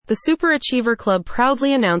The Super Achiever Club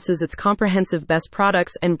proudly announces its comprehensive best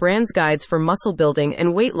products and brands guides for muscle building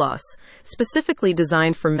and weight loss, specifically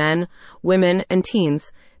designed for men, women, and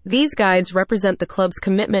teens. These guides represent the club's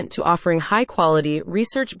commitment to offering high-quality,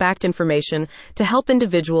 research-backed information to help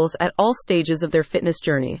individuals at all stages of their fitness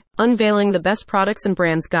journey. Unveiling the Best Products and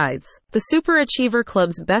Brands Guides. The Super Achiever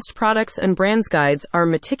Club's Best Products and Brands Guides are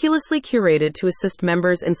meticulously curated to assist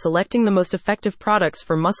members in selecting the most effective products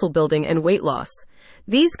for muscle building and weight loss.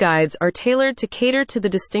 These guides are tailored to cater to the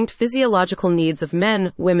distinct physiological needs of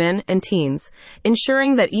men, women, and teens,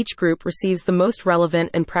 ensuring that each group receives the most relevant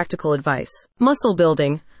and practical advice. Muscle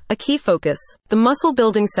building. A key focus. The muscle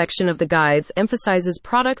building section of the guides emphasizes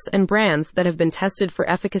products and brands that have been tested for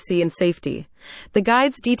efficacy and safety. The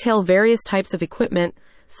guides detail various types of equipment,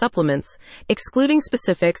 supplements, excluding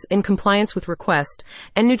specifics in compliance with request,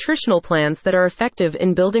 and nutritional plans that are effective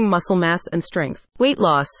in building muscle mass and strength. Weight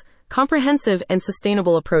loss. Comprehensive and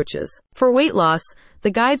sustainable approaches. For weight loss, the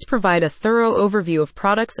guides provide a thorough overview of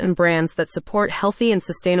products and brands that support healthy and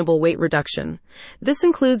sustainable weight reduction. This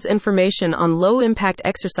includes information on low-impact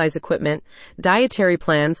exercise equipment, dietary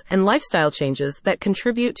plans, and lifestyle changes that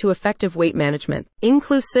contribute to effective weight management.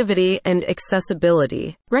 Inclusivity and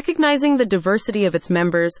accessibility. Recognizing the diversity of its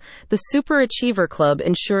members, the Super Achiever Club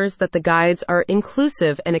ensures that the guides are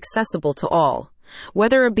inclusive and accessible to all.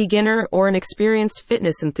 Whether a beginner or an experienced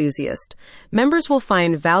fitness enthusiast, members will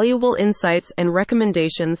find valuable insights and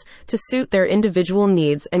recommendations to suit their individual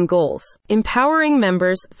needs and goals. Empowering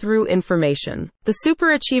members through information. The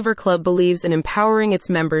Super Achiever Club believes in empowering its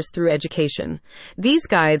members through education. These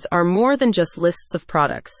guides are more than just lists of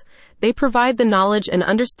products. They provide the knowledge and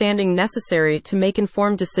understanding necessary to make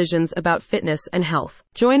informed decisions about fitness and health.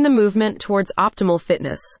 Join the movement towards optimal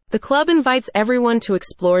fitness. The club invites everyone to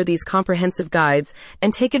explore these comprehensive guides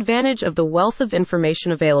and take advantage of the wealth of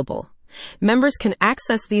information available. Members can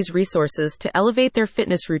access these resources to elevate their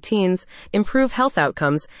fitness routines, improve health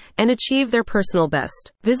outcomes, and achieve their personal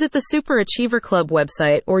best. Visit the Super Achiever Club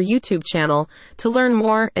website or YouTube channel to learn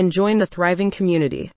more and join the thriving community.